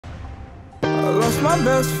lost my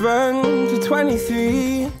best friend to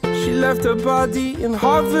 23. She left her body and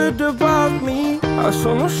hovered above me. I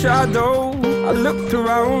saw no shadow, I looked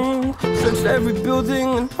around, searched every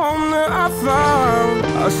building and home that I found.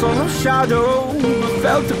 I saw no shadow, but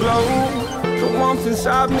felt the glow. The warmth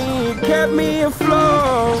inside me, it kept me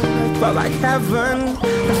afloat. It felt like heaven,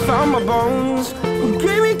 it found my bones, it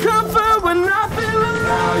gave me comfort when I feel alone.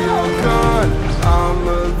 Now you're gone, I'm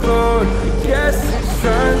alone. I guess it's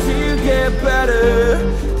time to get better.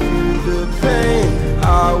 Through the pain, I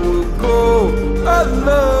will go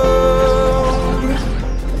alone.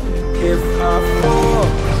 If I fall,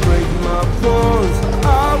 break my bones, I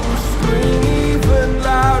will scream even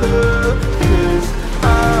louder. 'Cause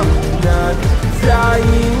I'm not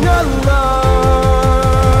dying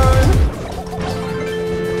alone.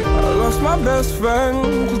 I lost my best friend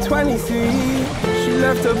to 23. She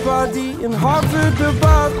left her body and hovered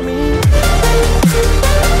above me.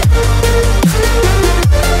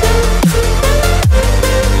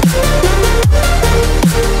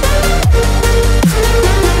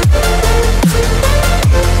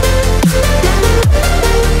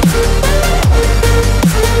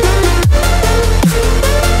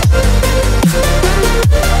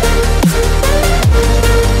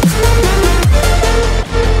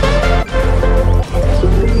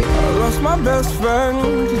 Best friend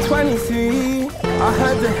to 23. I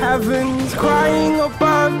heard the heavens crying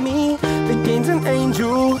above me. They gained an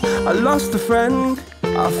angel, I lost a friend.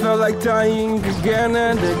 I felt like dying again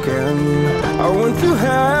and again. I went through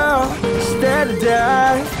hell, stared at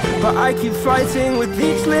death, but I keep fighting with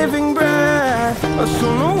each living breath. I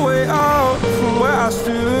saw no way out from where I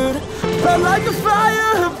stood. Felt like a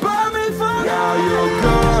fire had burned me for good. Now you're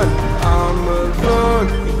gone, I'm alone.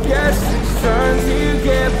 I guess it's time to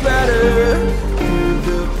get better. Through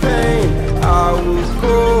the pain, I will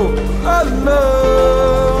go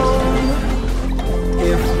alone.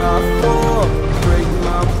 If I fall, break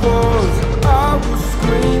my bones, I will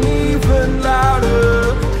scream even louder.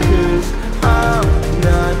 'Cause I'm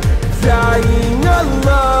not dying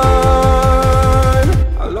alone.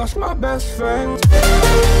 I lost my best friend.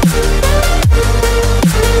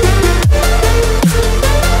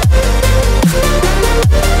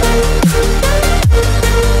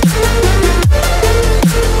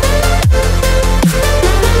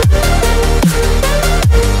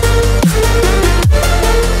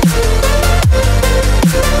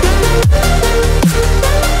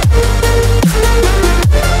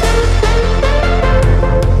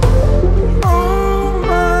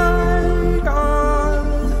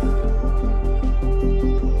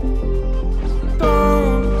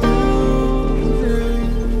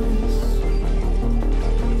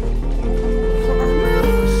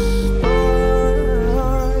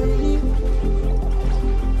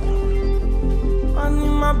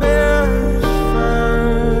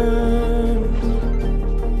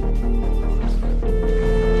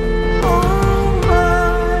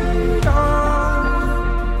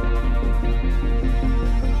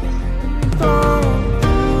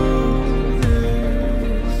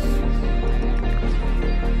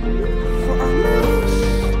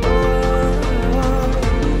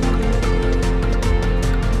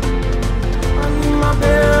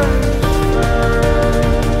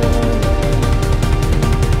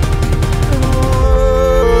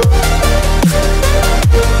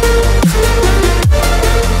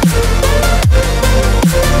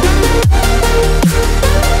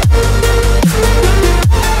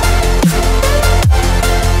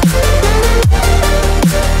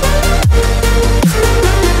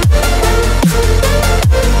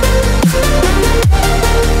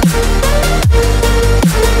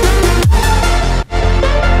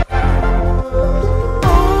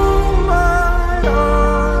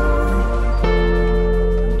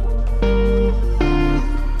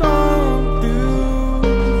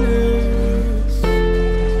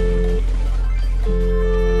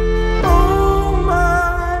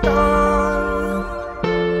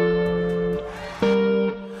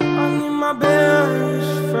 my bed.